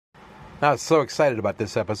I was so excited about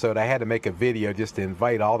this episode, I had to make a video just to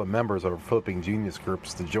invite all the members of our Flipping Genius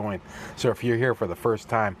groups to join. So if you're here for the first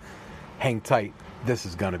time, hang tight. This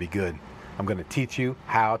is going to be good. I'm going to teach you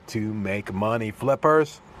how to make money,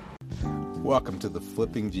 flippers. Welcome to the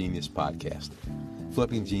Flipping Genius podcast.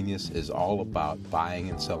 Flipping Genius is all about buying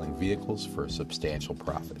and selling vehicles for a substantial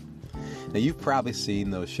profit. Now, you've probably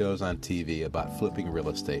seen those shows on TV about flipping real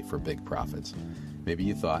estate for big profits. Maybe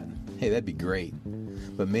you thought, hey, that'd be great.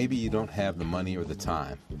 But maybe you don't have the money or the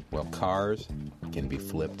time. Well, cars can be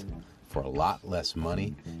flipped for a lot less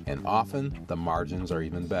money, and often the margins are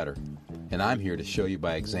even better. And I'm here to show you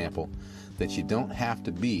by example that you don't have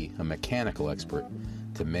to be a mechanical expert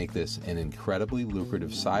to make this an incredibly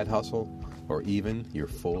lucrative side hustle or even your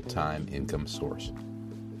full-time income source.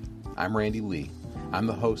 I'm Randy Lee. I'm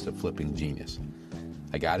the host of Flipping Genius.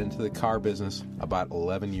 I got into the car business about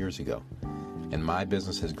 11 years ago, and my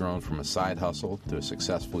business has grown from a side hustle to a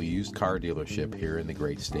successful used car dealership here in the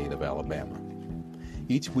great state of Alabama.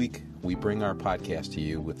 Each week, we bring our podcast to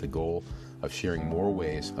you with the goal of sharing more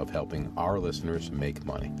ways of helping our listeners make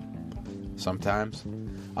money. Sometimes,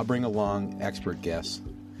 I'll bring along expert guests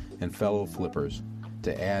and fellow flippers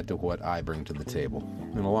to add to what I bring to the table.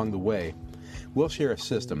 And along the way, we'll share a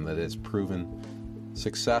system that has proven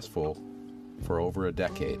successful for over a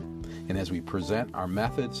decade. And as we present our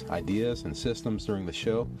methods, ideas, and systems during the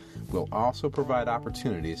show, we'll also provide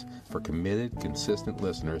opportunities for committed, consistent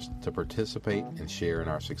listeners to participate and share in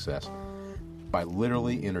our success by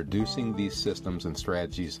literally introducing these systems and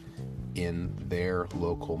strategies in their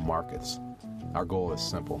local markets. Our goal is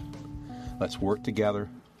simple. Let's work together.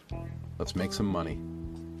 Let's make some money.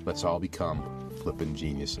 Let's all become flipping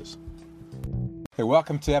geniuses. Hey,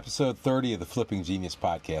 welcome to episode 30 of the Flipping Genius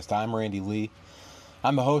podcast. I'm Randy Lee.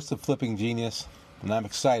 I'm the host of Flipping Genius, and I'm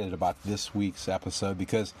excited about this week's episode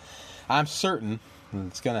because I'm certain that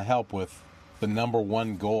it's going to help with the number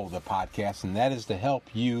one goal of the podcast, and that is to help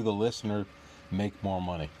you, the listener, make more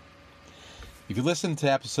money. If you listened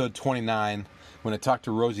to episode 29, when I talked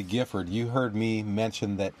to Rosie Gifford, you heard me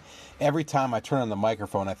mention that every time I turn on the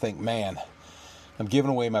microphone, I think, man, I'm giving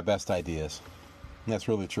away my best ideas. And that's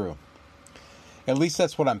really true. At least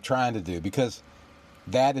that's what I'm trying to do, because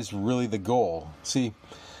that is really the goal. See,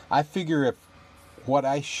 I figure if what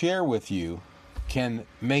I share with you can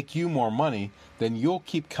make you more money, then you'll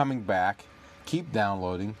keep coming back, keep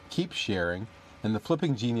downloading, keep sharing, and the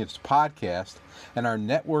Flipping Genius podcast and our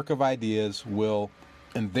network of ideas will,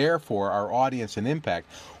 and therefore our audience and impact,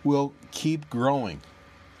 will keep growing.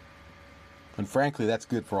 And frankly, that's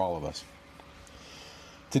good for all of us.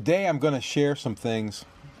 Today I'm going to share some things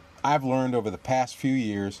I've learned over the past few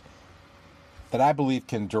years that I believe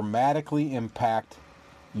can dramatically impact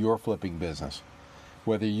your flipping business.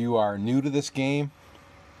 Whether you are new to this game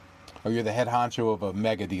or you're the head honcho of a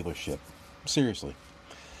mega dealership. Seriously.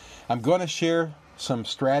 I'm going to share some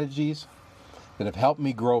strategies that have helped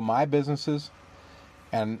me grow my businesses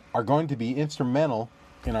and are going to be instrumental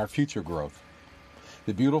in our future growth.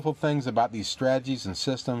 The beautiful things about these strategies and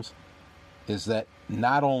systems is that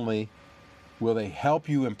not only will they help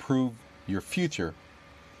you improve your future,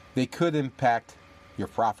 they could impact your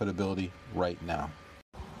profitability right now.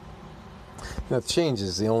 Now, change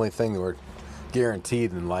is the only thing that we're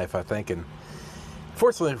guaranteed in life, I think. And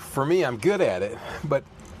fortunately for me, I'm good at it. But,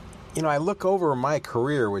 you know, I look over my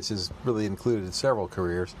career, which has really included several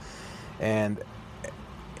careers. And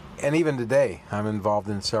even today, I'm involved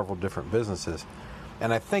in several different businesses.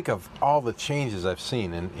 And I think of all the changes I've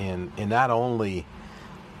seen in not only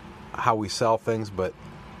how we sell things, but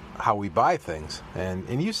how we buy things,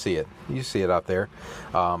 and you see it out there,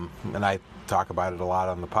 and I talk about it a lot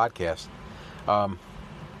on the podcast,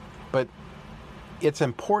 but it's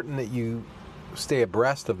important that you stay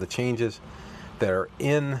abreast of the changes that are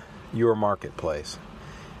in your marketplace.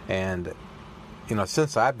 And you know,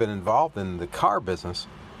 since I've been involved in the car business,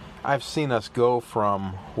 I've seen us go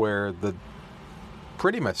from where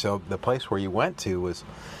pretty much the place where you went to was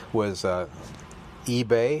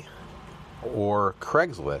eBay or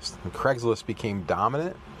Craigslist. And Craigslist became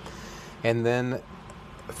dominant, and then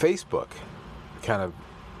Facebook kind of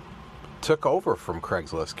took over from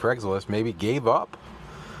Craigslist. Craigslist maybe gave up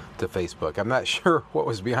to Facebook. I'm not sure what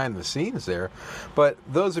was behind the scenes there, but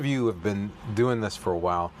those of you who have been doing this for a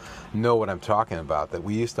while know what I'm talking about, that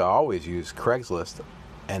we used to always use Craigslist,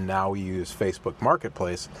 and now we use Facebook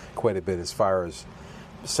Marketplace quite a bit as far as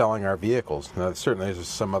selling our vehicles. Now, certainly there's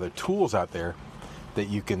some other tools out there that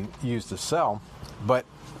you can use to sell, but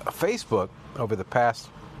Facebook over the past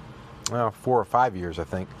 4 or 5 years, I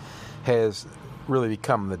think, has really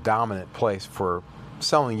become the dominant place for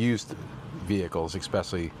selling used vehicles,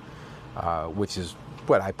 especially which is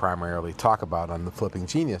what I primarily talk about on the Flipping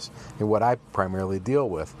Genius and what I primarily deal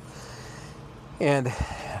with. And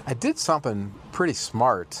I did something pretty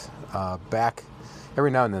smart back. Every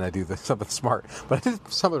now and then I do something smart, but I did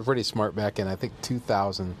something pretty smart back in, I think,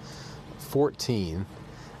 2014.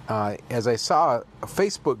 As I saw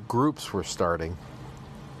Facebook groups were starting,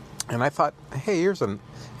 and I thought, hey, here's an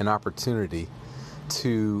opportunity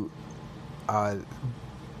to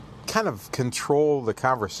kind of control the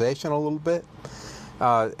conversation a little bit.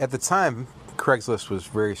 At the time, Craigslist was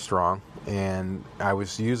very strong, and I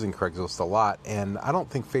was using Craigslist a lot, and I don't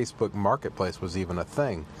think Facebook Marketplace was even a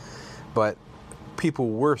thing. But people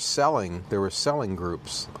were selling, there were selling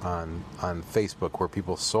groups on Facebook where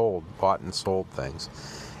people bought and sold things.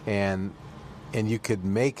 And you could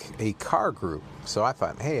make a car group. So I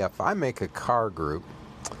thought, hey, if I make a car group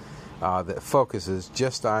that focuses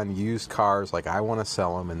just on used cars, like I want to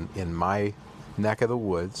sell them in my neck of the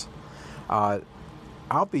woods, I'll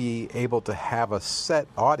be able to have a set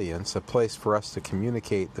audience, a place for us to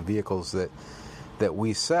communicate the vehicles that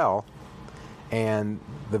we sell and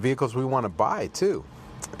the vehicles we want to buy too.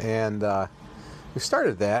 And we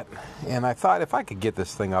started that, and I thought if I could get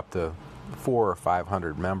this thing up to 400 or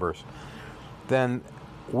 500 members, then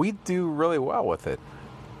we'd do really well with it.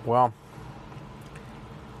 Well,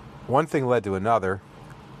 one thing led to another,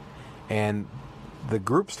 and the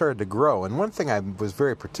group started to grow. And one thing I was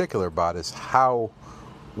very particular about is how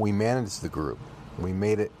we managed the group. We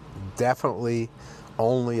made it definitely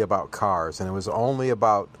only about cars, and it was only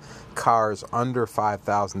about cars under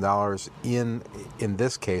 $5,000 in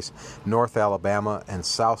this case, North Alabama and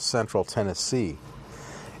South Central Tennessee.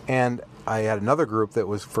 And I had another group that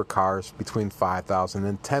was for cars between $5,000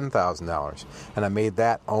 and $10,000, and I made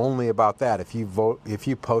that only about that. If you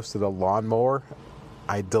posted a lawnmower,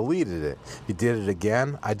 I deleted it. If you did it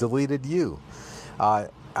again, I deleted you. I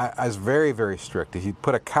was very, very strict. If you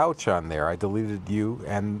put a couch on there, I deleted you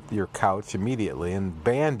and your couch immediately and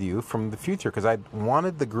banned you from the future, because I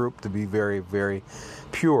wanted the group to be very, very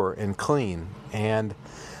pure and clean. And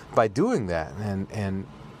by doing that and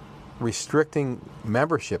restricting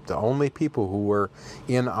membership to only people who were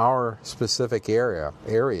in our specific area,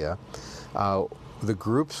 the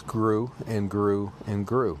groups grew and grew and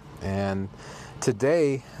grew. And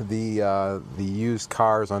today, the used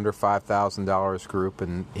cars under $5,000 group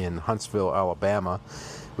in Huntsville, Alabama,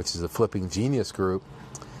 which is a Flipping Genius group,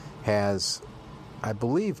 has, I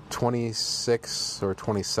believe, 26 or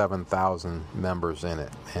 27,000 members in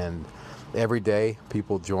it. And every day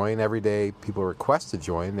people join, every day people request to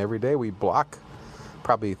join, and every day we block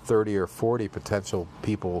probably 30 or 40 potential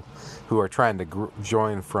people who are trying to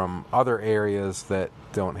join from other areas that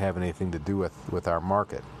don't have anything to do with our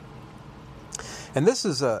market. And this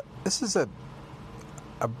is a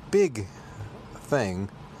big thing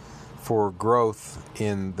for growth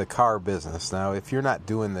in the car business. Now, if you're not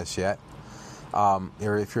doing this yet, or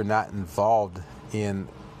if you're not involved in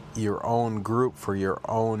your own group for your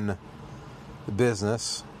own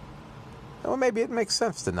business, well, maybe it makes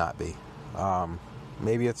sense to not be.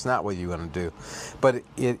 Maybe it's not what you want to do, but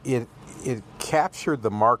it captured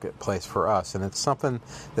the marketplace for us, and it's something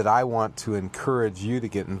that I want to encourage you to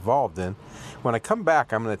get involved in. When I come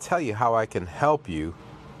back, I'm going to tell you how I can help you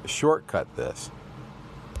shortcut this.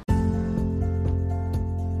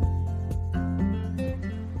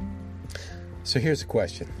 So here's a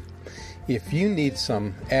question. If you need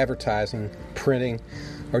some advertising, printing,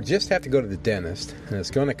 or just have to go to the dentist and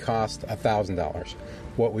it's going to cost $1,000,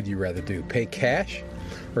 what would you rather do? Pay cash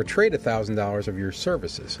or trade $1,000 of your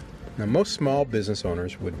services? Now, most small business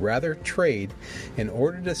owners would rather trade in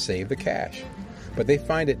order to save the cash, but they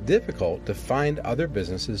find it difficult to find other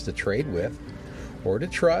businesses to trade with, or to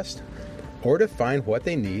trust, or to find what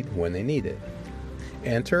they need when they need it.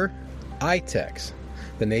 Enter iTex,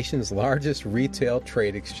 the nation's largest retail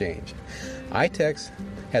trade exchange. iTex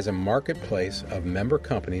has a marketplace of member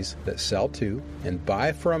companies that sell to and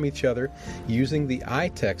buy from each other using the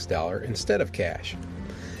iTex dollar instead of cash.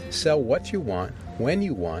 Sell what you want, when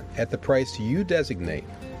you want, at the price you designate.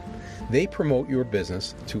 They promote your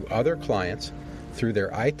business to other clients through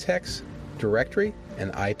their iTex directory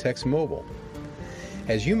and iTex mobile.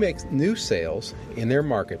 As you make new sales in their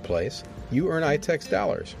marketplace, you earn iTex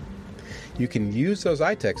dollars. You can use those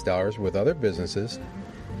iTex dollars with other businesses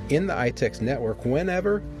in the iTex network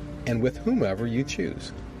whenever and with whomever you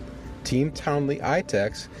choose. Team Townley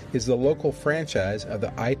iTex is the local franchise of the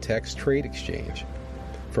iTex Trade Exchange.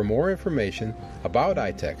 For more information about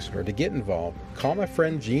iTex or to get involved, call my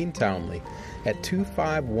friend Gene Townley at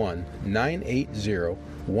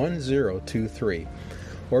 251-980-1023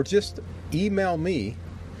 or just email me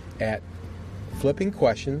at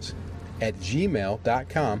flippingquestions at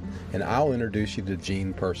gmail.com, and I'll introduce you to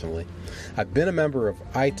Gene personally. I've been a member of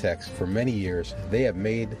iTex for many years. They have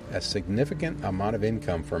made a significant amount of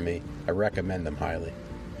income for me. I recommend them highly.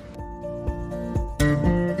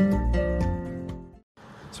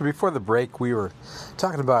 So before the break, we were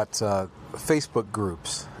talking about Facebook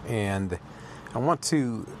groups, and I want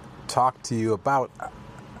to talk to you about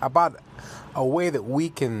a way that we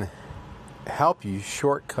can help you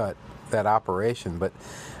shortcut that operation. But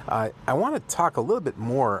I want to talk a little bit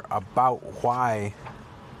more about why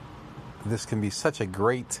this can be such a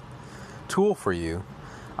great tool for you.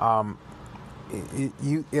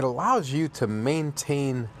 It allows you to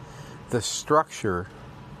maintain the structure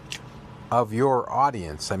of your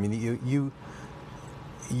audience. I mean,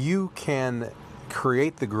 you can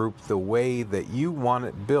create the group the way that you want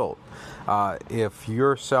it built. If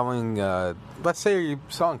you're selling, let's say you're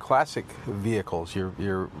selling classic vehicles,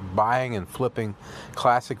 you're buying and flipping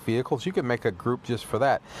classic vehicles, you can make a group just for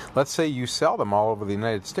that. Let's say you sell them all over the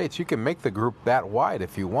United States, you can make the group that wide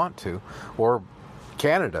if you want to, or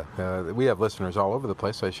Canada. We have listeners all over the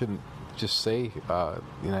place, so I shouldn't just say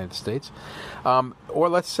United States. Or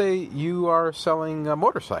let's say you are selling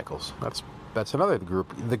motorcycles. That's another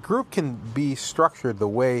group. The group can be structured the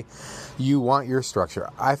way you want your structure.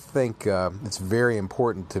 I think it's very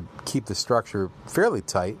important to keep the structure fairly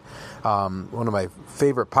tight. One of my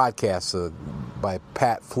favorite podcasts by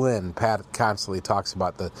Pat Flynn, Pat constantly talks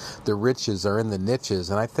about the riches are in the niches,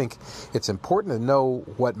 and I think it's important to know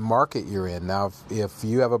what market you're in. Now, if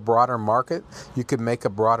you have a broader market, you can make a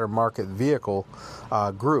broader market vehicle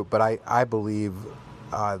group, but I believe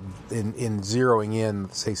in zeroing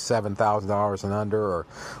in, say, $7,000 and under, or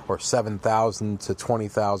 $7,000 to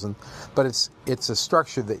 $20,000, but it's a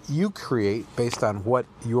structure that you create based on what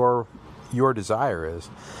your desire is.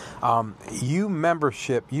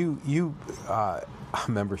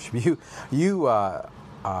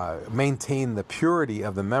 Maintain the purity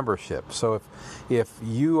of the membership. So if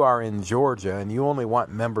you are in Georgia and you only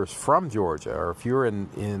want members from Georgia, or if you're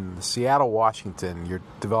in Seattle, Washington, you're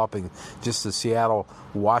developing just the Seattle,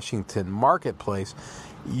 Washington marketplace,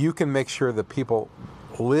 you can make sure that people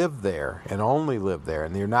live there and only live there,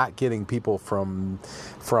 and you're not getting people from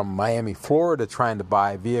Miami, Florida trying to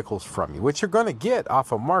buy vehicles from you, which you're going to get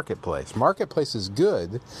off a marketplace. Marketplace is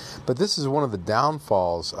good, but this is one of the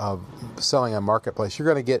downfalls of selling on marketplace. You're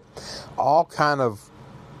going to get all kind of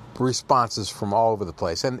responses from all over the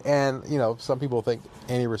place, and some people think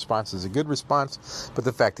any response is a good response, but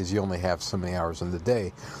the fact is you only have so many hours in the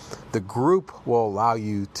day. The group will allow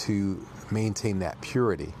you to maintain that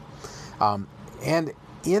purity. And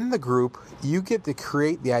in the group, you get to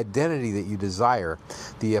create the identity that you desire.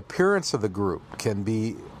 The appearance of the group can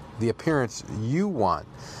be the appearance you want.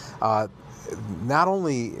 Not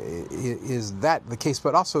only is that the case,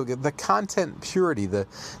 but also the content purity, the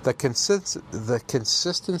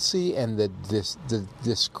consistency, and the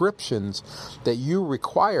descriptions that you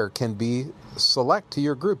require can be select to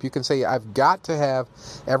your group. You can say, I've got to have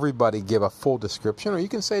everybody give a full description, or you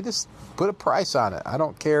can say, just put a price on it. I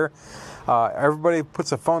don't care. Everybody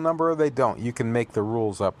puts a phone number, or they don't. You can make the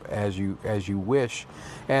rules up as you wish,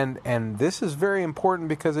 and this is very important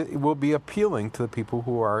because it will be appealing to the people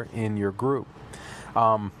who are in your group.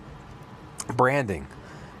 Branding.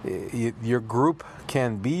 Your group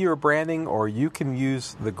can be your branding, or you can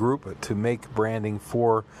use the group to make branding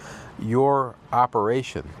for your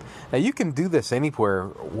operation. Now, you can do this anywhere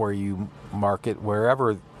where you market,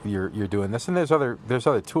 wherever you're doing this, and there's other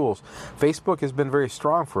tools. Facebook has been very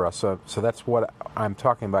strong for us, so that's what I'm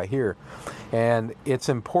talking about here. And it's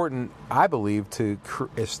important, I believe, to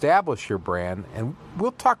establish your brand, and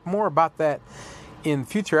we'll talk more about that in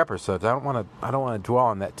future episodes. I don't want to dwell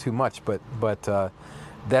on that too much, but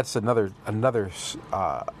that's another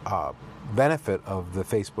benefit of the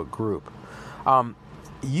Facebook group.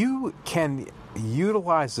 You can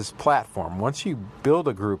utilize this platform. Once you build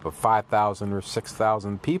a group of 5,000 or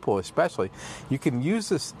 6,000 people, especially, you can use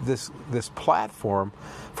this platform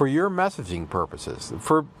for your messaging purposes,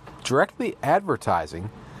 for directly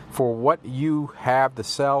advertising for what you have to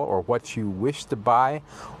sell, or what you wish to buy,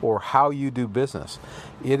 or how you do business.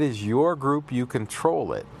 It is your group. You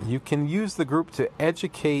control it. You can use the group to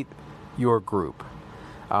educate your group.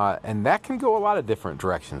 And that can go a lot of different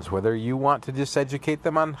directions, whether you want to just educate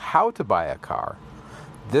them on how to buy a car.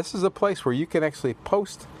 This is a place where you can actually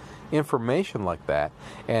post information like that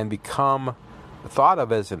and become thought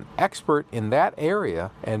of as an expert in that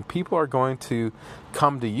area, and people are going to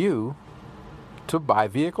come to you to buy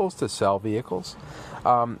vehicles, to sell vehicles.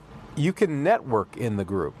 You can network in the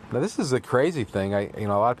group. Now, this is a crazy thing. A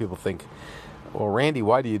lot of people think, Well, Randy,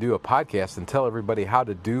 why do you do a podcast and tell everybody how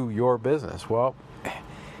to do your business? Well,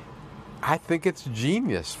 I think it's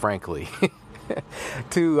genius, frankly,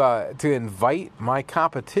 to invite my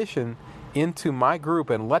competition into my group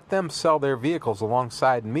and let them sell their vehicles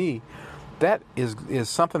alongside me. That is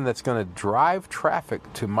something that's going to drive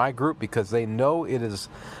traffic to my group because they know it is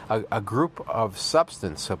a group of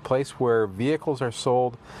substance, a place where vehicles are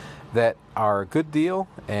sold that are a good deal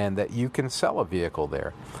and that you can sell a vehicle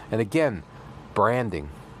there. And again, branding.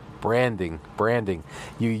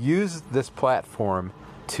 You use this platform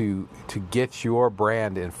to get your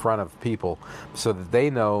brand in front of people so that they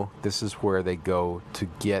know this is where they go to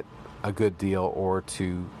get a good deal or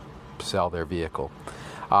to sell their vehicle.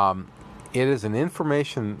 It is an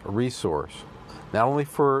information resource, not only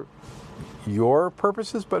for your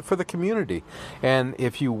purposes, but for the community. And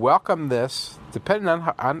if you welcome this, depending on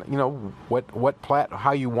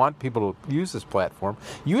how you want people to use this platform,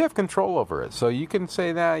 you have control over it. So you can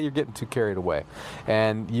say, nah, you're getting too carried away.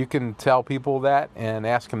 And you can tell people that and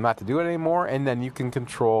ask them not to do it anymore, and then you can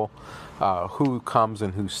control who comes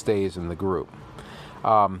and who stays in the group.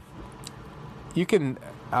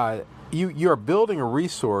 You're building a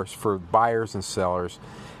resource for buyers and sellers.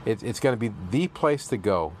 It's going to be the place to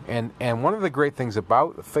go. And one of the great things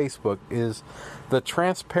about Facebook is the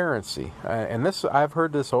transparency. And this, I've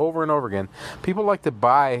heard this over and over again. People like to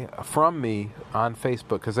buy from me on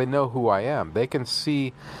Facebook because they know who I am. They can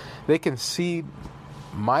see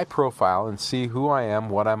my profile and see who I am,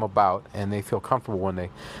 what I'm about, and they feel comfortable when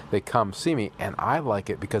they come see me. And I like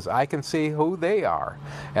it because I can see who they are,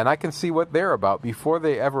 and I can see what they're about before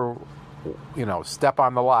they ever step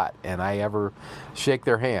on the lot and I ever shake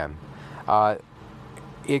their hand.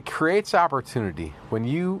 It creates opportunity. When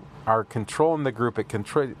you are controlling the group, it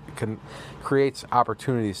creates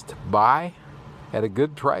opportunities to buy at a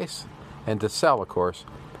good price and to sell, of course,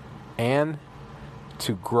 and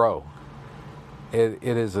to grow. It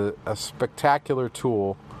is a spectacular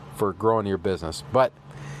tool for growing your business. But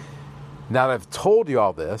now that I've told you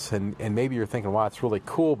all this, and maybe you're thinking, wow, it's really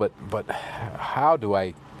cool, but how do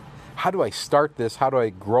I start this? How do I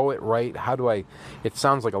grow it right? It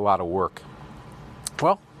sounds like a lot of work.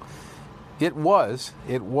 Well, it was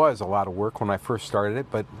a lot of work when I first started it,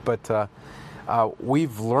 but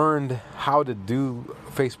we've learned how to do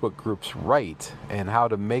Facebook groups right and how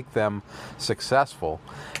to make them successful.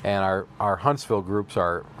 And our Huntsville groups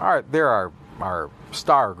are our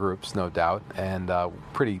star groups, no doubt, and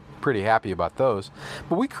pretty happy about those.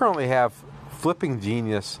 But we currently have Flipping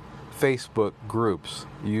Genius Facebook groups,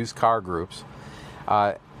 used car groups,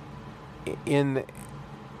 in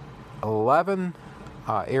 11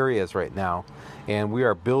 areas right now, and we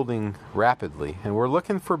are building rapidly. And we're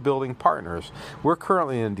looking for building partners. We're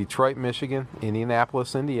currently in Detroit, Michigan,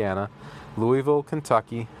 Indianapolis, Indiana, Louisville,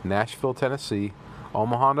 Kentucky, Nashville, Tennessee,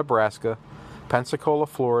 Omaha, Nebraska, Pensacola,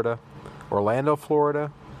 Florida, Orlando,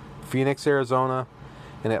 Florida, Phoenix, Arizona,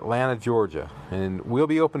 and Atlanta, Georgia. And we'll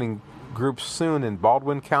be opening groups soon in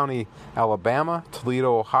Baldwin County, Alabama,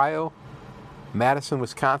 Toledo, Ohio, Madison,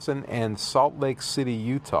 Wisconsin, and Salt Lake City,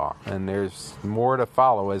 Utah. And there's more to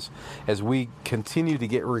follow as we continue to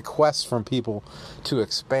get requests from people to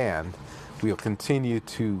expand. We'll continue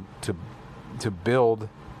to build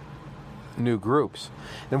new groups.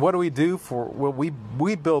 And what do we do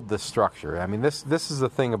we build the structure. I mean, this is the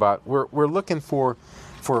thing about we're looking for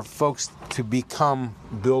folks to become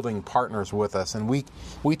building partners with us, and we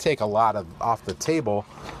take a lot off the table,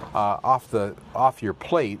 off your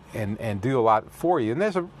plate, and do a lot for you. And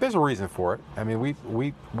there's a reason for it. I mean,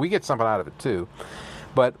 we get something out of it too,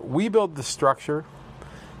 but we build the structure.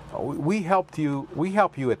 We help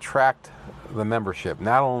you attract the membership,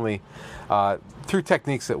 not only through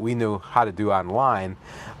techniques that we knew how to do online,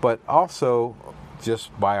 but also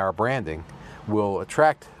just by our branding. We'll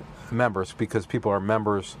attract members because people are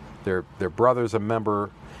members. Their brother's a member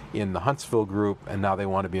in the Huntsville group, and now they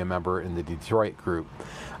want to be a member in the Detroit group.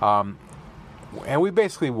 And we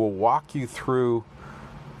basically will walk you through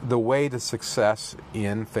the way to success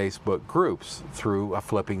in Facebook groups through a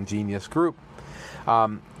Flipping Genius group.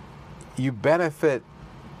 You benefit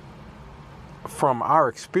from our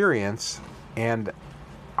experience and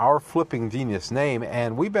our Flipping Genius name,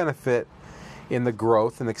 and we benefit in the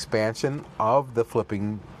growth and expansion of the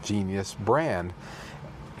Flipping Genius brand.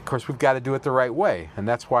 Of course, we've got to do it the right way, and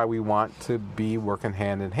that's why we want to be working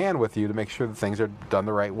hand in hand with you to make sure that things are done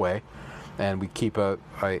the right way, and we keep a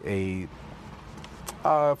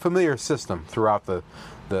familiar system throughout the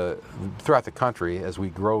country as we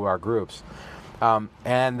grow our groups.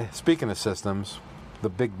 And speaking of systems, the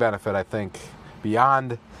big benefit, I think,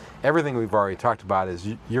 beyond everything we've already talked about, is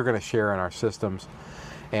you're going to share in our systems,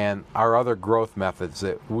 and our other growth methods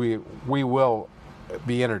that we will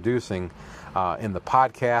be introducing in the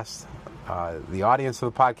podcast. The audience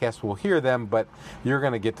of the podcast will hear them, but you're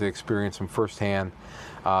going to get to experience them firsthand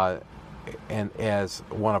and as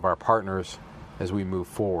one of our partners as we move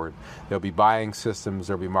forward. There'll be buying systems,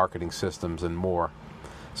 there'll be marketing systems, and more.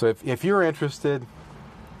 So if you're interested,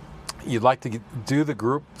 you'd like to do the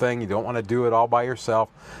group thing, you don't want to do it all by yourself,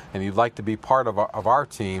 and you'd like to be part of our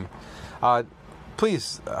team,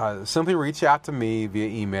 please simply reach out to me via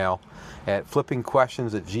email at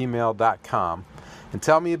flippingquestions@gmail.com and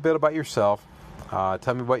tell me a bit about yourself.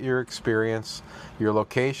 Tell me about your experience, your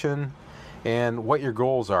location, and what your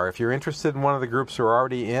goals are. If you're interested in one of the groups we're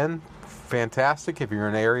already in, fantastic. If you're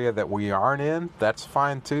in an area that we aren't in, that's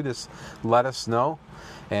fine too. Just let us know,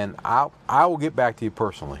 and I will get back to you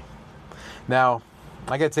personally. Now,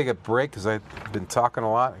 I got to take a break because I've been talking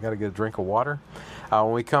a lot. I got to get a drink of water.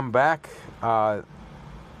 When we come back, I'm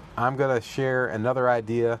going to share another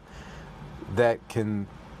idea that can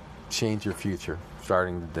change your future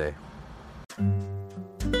starting today.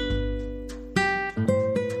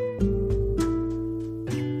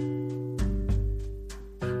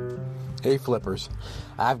 Hey Flippers,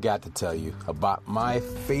 I've got to tell you about my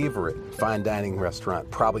favorite fine dining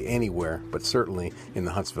restaurant, probably anywhere, but certainly in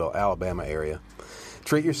the Huntsville, Alabama area.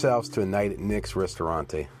 Treat yourselves to a night at Nick's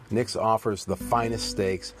Ristorante. Nick's offers the finest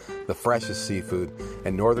steaks, the freshest seafood,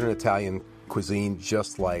 and northern Italian cuisine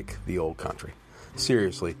just like the old country.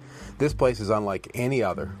 Seriously, this place is unlike any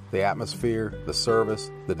other. The atmosphere, the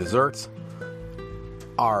service, the desserts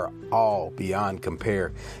are all beyond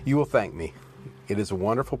compare. You will thank me. It is a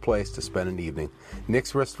wonderful place to spend an evening.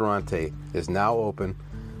 Nick's Ristorante is now open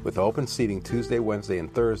with open seating Tuesday, Wednesday,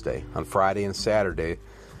 and Thursday. On Friday and Saturday,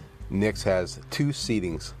 Nick's has 2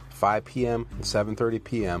 seatings, 5 p.m. and 7:30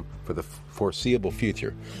 p.m. for the foreseeable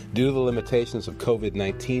future. Due to the limitations of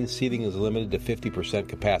COVID-19, seating is limited to 50%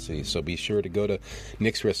 capacity, so be sure to go to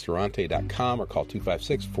nicksrestaurante.com or call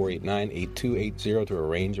 256-489-8280 to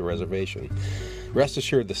arrange a reservation. Rest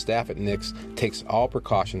assured the staff at Nick's takes all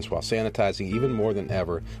precautions while sanitizing even more than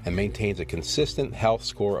ever and maintains a consistent health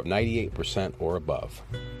score of 98% or above.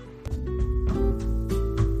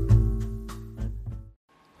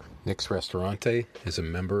 Nick's Ristorante is a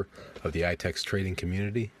member of the iTex trading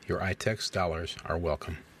community. Your iTex dollars are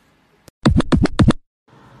welcome.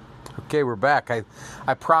 Okay, we're back. I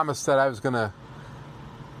promised that I was going to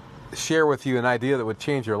share with you an idea that would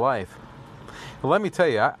change your life. Well, let me tell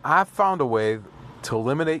you, I've found a way to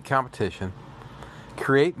eliminate competition,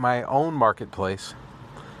 create my own marketplace,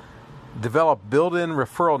 develop built-in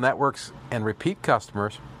referral networks and repeat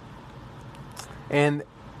customers, and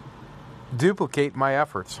duplicate my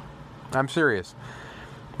efforts. I'm serious.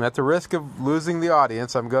 At the risk of losing the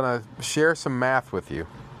audience, I'm going to share some math with you.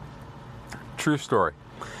 True story.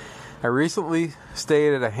 I recently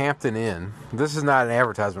stayed at a Hampton Inn. This is not an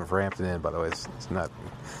advertisement for Hampton Inn, by the way. It's not.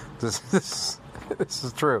 This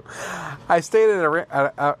is true. I stayed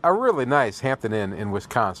at a really nice Hampton Inn in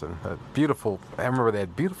Wisconsin. A beautiful. I remember they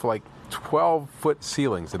had beautiful, like 12-foot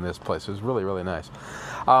ceilings in this place. It was really, really nice.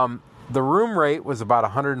 The room rate was about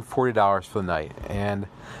 $140 for the night, and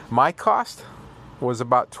my cost was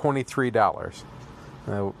about $23.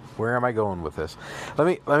 Where am I going with this?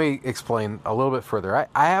 Let me explain a little bit further.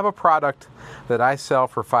 I have a product that I sell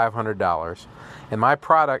for $500, and my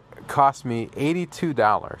product cost me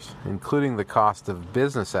 $82, including the cost of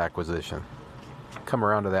business acquisition. Come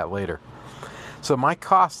around to that later. So my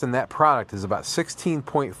cost in that product is about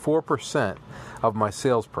 16.4% of my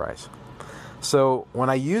sales price. So when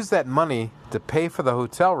I use that money to pay for the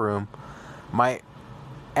hotel room, my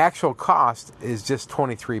actual cost is just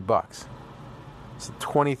 $23. It's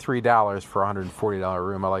 $23 for a $140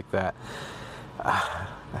 room. I like that.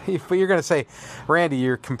 But you're going to say, Randy,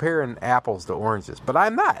 you're comparing apples to oranges. But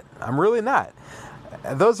I'm not. I'm really not.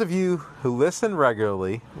 Those of you who listen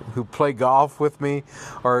regularly, who play golf with me,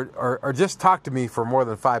 or just talk to me for more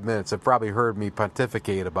than 5 minutes have probably heard me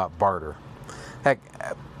pontificate about barter. Heck,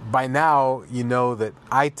 by now, you know that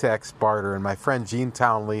iTex Barter and my friend Gene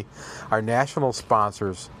Townley are national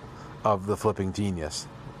sponsors of the Flipping Genius.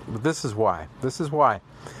 But this is why.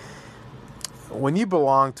 When you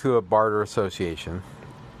belong to a barter association,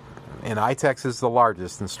 and iTex is the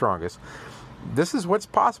largest and strongest, this is what's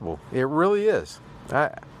possible. It really is.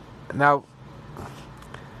 Now,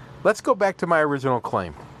 let's go back to my original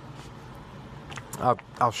claim.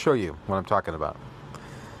 I'll show you what I'm talking about.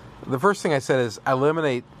 The first thing I said is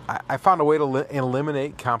I found a way to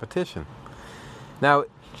eliminate competition. Now,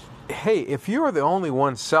 hey, if you are the only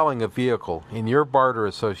one selling a vehicle in your barter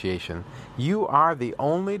association, you are the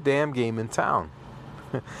only damn game in town.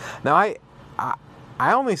 Now,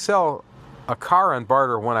 I only sell a car on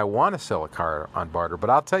barter when I want to sell a car on barter, but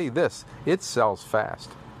I'll tell you this, it sells fast.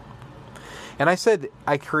 And I said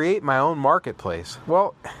I create my own marketplace.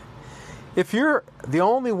 Well, if you're the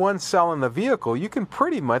only one selling the vehicle, you can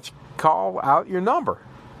pretty much call out your number.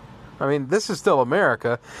 I mean, this is still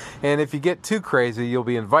America, and if you get too crazy, you'll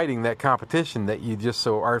be inviting that competition that you just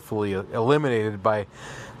so artfully eliminated by,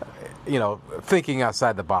 thinking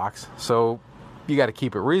outside the box. So you got to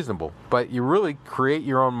keep it reasonable, but you really create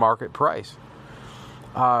your own market price.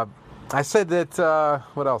 I said that,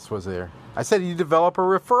 what else was there? I said you develop a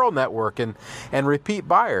referral network and repeat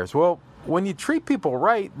buyers. Well, when you treat people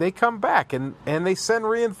right, they come back and they send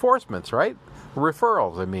reinforcements, right?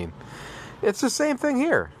 Referrals, I mean. It's the same thing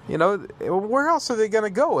here. Where else are they going to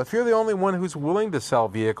go? If you're the only one who's willing to sell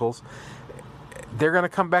vehicles, they're going to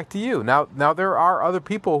come back to you. Now there are other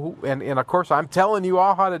people who, and of course, I'm telling you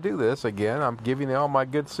all how to do this. Again, I'm giving you all my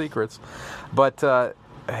good secrets. But that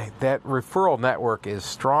referral network is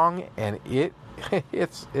strong, and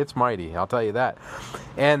it's mighty. I'll tell you that.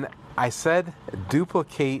 And I said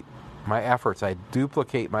duplicate my efforts. I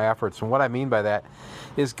duplicate my efforts. And what I mean by that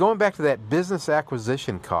is going back to that business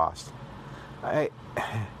acquisition cost.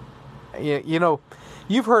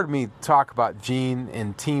 You've heard me talk about Gene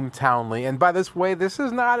and Team Townley, and by this way, this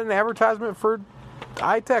is not an advertisement for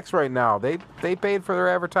iTex right now. They paid for their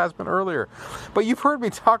advertisement earlier, but you've heard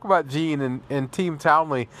me talk about Gene and Team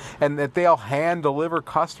Townley, and that they'll hand deliver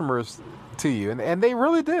customers to you, and they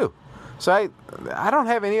really do. So I don't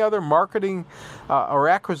have any other marketing or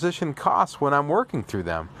acquisition costs when I'm working through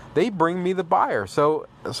them. They bring me the buyer. So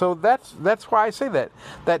that's why I say that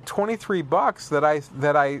 $23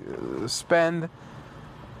 that I spend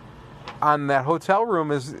on that hotel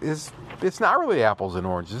room is it's not really apples and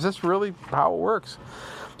oranges. It's really how it works.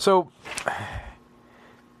 So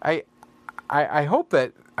I hope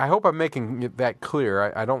I'm making that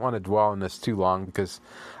clear. I don't want to dwell on this too long because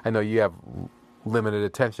I know you have limited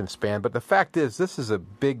attention span, but the fact is this is a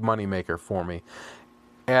big money maker for me,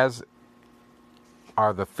 as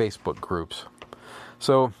are the Facebook groups.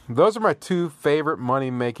 So those are my two favorite money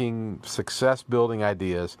making, success building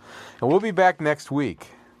ideas, and we'll be back next week.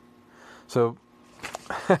 So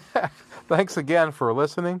thanks again for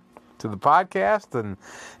listening to the podcast,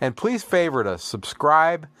 and please favorite us,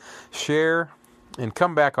 subscribe, share, and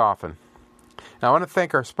come back often. Now, I want to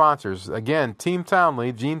thank our sponsors. Again, Team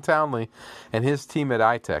Townley, Gene Townley, and his team at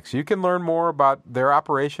iTex. You can learn more about their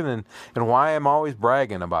operation and why I'm always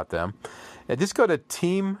bragging about them. And just go to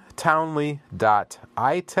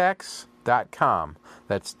teamtownley.itex.com.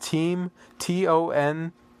 That's team,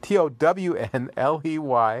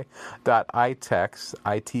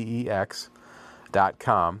 TOWNLEY.itex,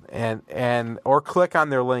 ITEX.com, and or click on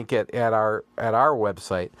their link at our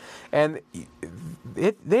website, and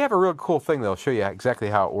they have a real cool thing. They'll show you exactly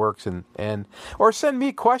how it works, and or send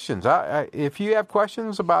me questions. If you have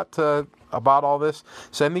questions about all this,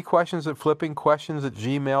 send me questions at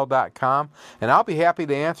flippingquestions@gmail.com, and I'll be happy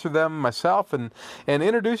to answer them myself and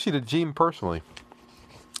introduce you to Gene personally.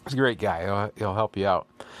 He's a great guy. He'll help you out.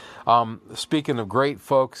 Speaking of great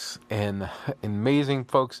folks and amazing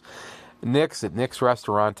folks, Nick's at Nick's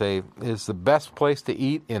Restaurante is the best place to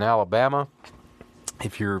eat in Alabama.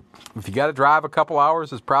 If you got to drive a couple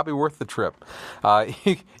hours, it's probably worth the trip.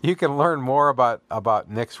 You can learn more about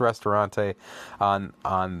Nick's Restaurante on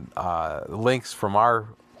links from our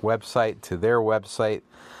website to their website.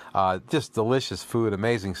 Just delicious food,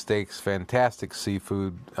 amazing steaks, fantastic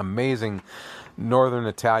seafood, amazing Northern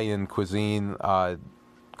Italian cuisine,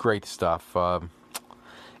 great stuff.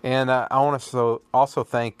 And I want to also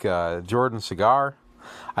thank Jordan Cigar,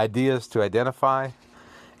 Ideas to Identify,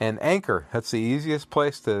 and Anchor. That's the easiest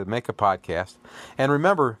place to make a podcast. And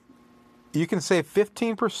remember, you can save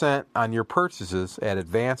 15% on your purchases at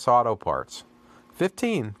Advance Auto Parts.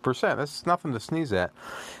 15%. That's nothing to sneeze at.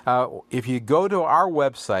 If you go to our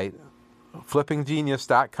website,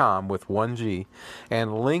 flippinggenius.com with 1G,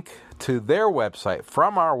 and link to their website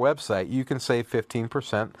from our website, you can save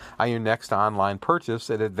 15% on your next online purchase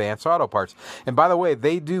at Advance Auto Parts. And by the way,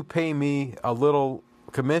 they do pay me a little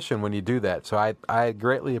commission when you do that, so I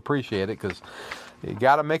greatly appreciate it, because you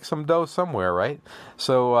got to make some dough somewhere, right?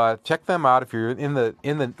 So check them out if you're in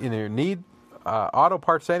your need auto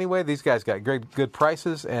parts anyway. These guys got good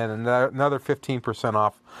prices, and another 15%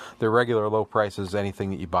 off their regular low prices, anything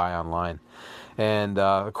that you buy online. And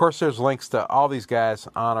of course, there's links to all these guys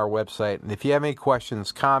on our website. And if you have any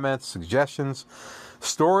questions, comments, suggestions,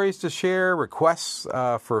 stories to share, requests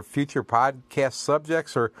for future podcast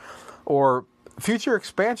subjects, or Future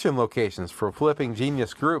expansion locations for Flipping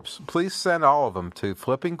Genius groups, please send all of them to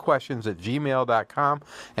flippingquestions@gmail.com,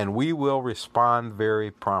 and we will respond very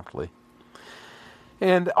promptly.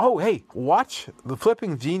 And, hey, watch the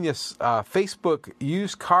Flipping Genius Facebook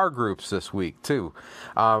used car groups this week, too.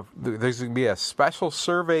 There's going to be a special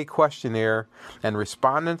survey questionnaire, and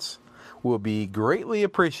respondents will be greatly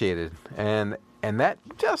appreciated. And that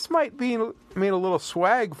just might mean a little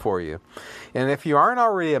swag for you. And if you aren't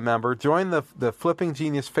already a member, join the Flipping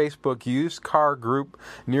Genius Facebook used car group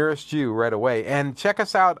nearest you right away. And check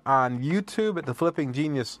us out on YouTube at the Flipping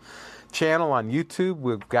Genius channel on YouTube.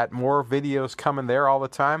 We've got more videos coming there all the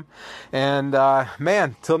time. And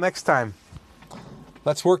till next time,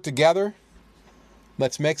 let's work together.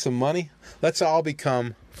 Let's make some money. Let's all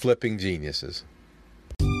become flipping geniuses.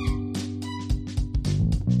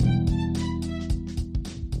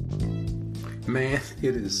 Man,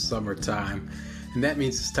 it is summertime, and that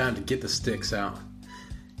means it's time to get the sticks out.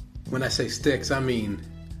 When I say sticks, I mean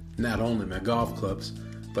not only my golf clubs,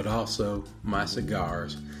 but also my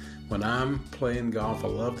cigars. When I'm playing golf, I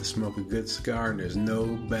love to smoke a good cigar, and there's no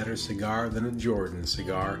better cigar than a Jordan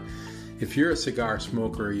cigar. If you're a cigar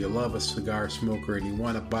smoker, you love a cigar smoker, and you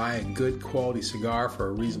want to buy a good quality cigar for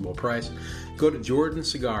a reasonable price, go to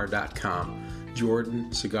jordancigar.com.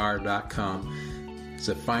 jordancigar.com. It's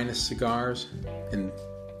the finest cigars and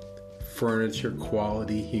furniture,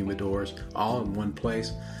 quality humidors, all in one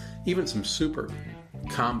place. Even some super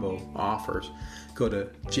combo offers. Go to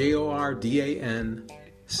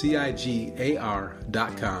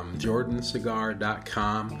jordancigar.com,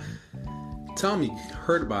 jordancigar.com. Tell them you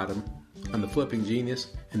heard about them on the Flipping Genius,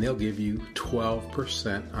 and they'll give you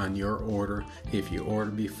 12% on your order if you order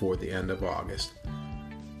before the end of August.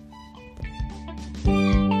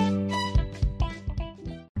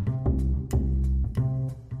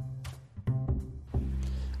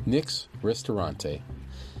 Nick's Ristorante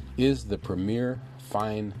is the premier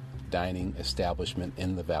fine dining establishment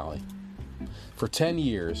in the Valley. For 10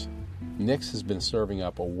 years, Nick's has been serving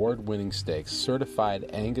up award-winning steaks, certified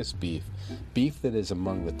Angus beef that is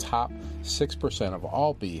among the top 6% of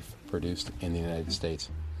all beef produced in the United States.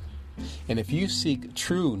 And if you seek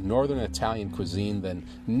true Northern Italian cuisine, then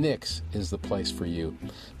Nick's is the place for you.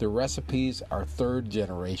 The recipes are third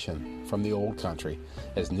generation from the old country,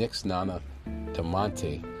 as Nick's Nana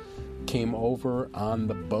Tamonte came over on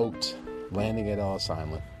the boat landing at Ellis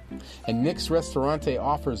Island. And Nick's Ristorante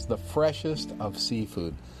offers the freshest of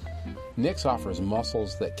seafood. Nick's offers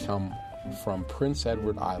mussels that come from Prince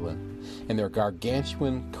Edward Island, and their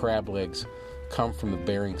gargantuan crab legs come from the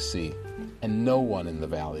Bering Sea. And no one in the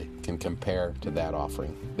valley can compare to that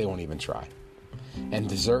offering. They won't even try. And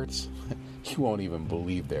desserts, you won't even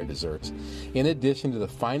believe their desserts. In addition to the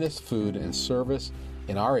finest food and service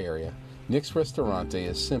in our area, Nick's Ristorante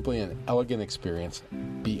is simply an elegant experience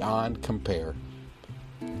beyond compare.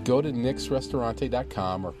 Go to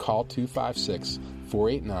nicksrestaurante.com or call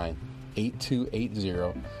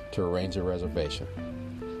 256-489-8280 to arrange a reservation.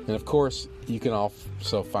 And of course, you can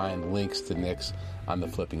also find links to Nick's on the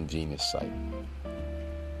Flipping Genius site.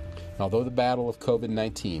 Although the battle of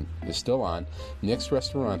COVID-19 is still on, Nick's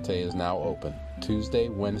Ristorante is now open. Tuesday,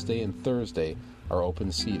 Wednesday, and Thursday are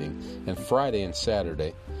open seating, and Friday and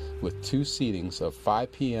Saturday with 2 seatings of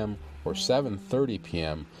 5 p.m. or 7:30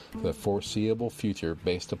 p.m. for the foreseeable future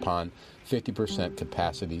based upon 50%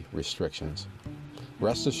 capacity restrictions.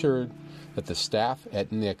 Rest assured that the staff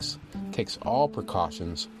at Nick's takes all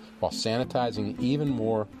precautions while sanitizing even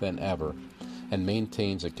more than ever and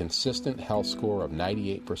maintains a consistent health score of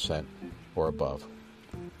 98% or above.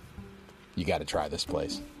 You got to try this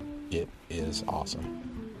place. It is awesome.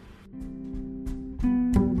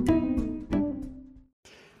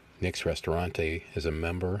 Nick's Ristorante is a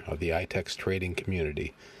member of the iTex trading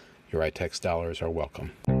community. Your iTex dollars are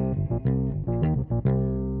welcome.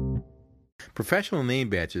 Professional name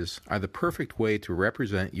badges are the perfect way to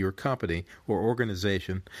represent your company or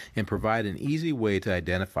organization and provide an easy way to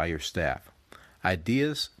identify your staff.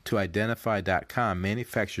 IdeasToIdentify.com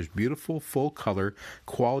manufactures beautiful, full-color,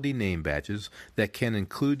 quality name badges that can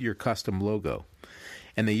include your custom logo,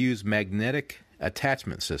 and they use magnetic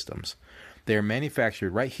attachment systems. They are manufactured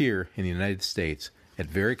right here in the United States at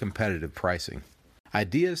very competitive pricing.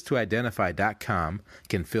 IdeasToIdentify.com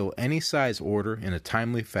can fill any size order in a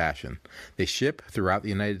timely fashion. They ship throughout the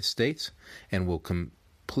United States and will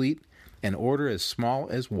complete an order as small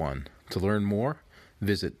as one. To learn more,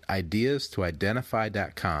 visit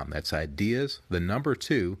IdeasToIdentify.com. That's ideas, the number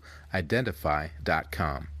 2,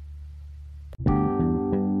 identify.com.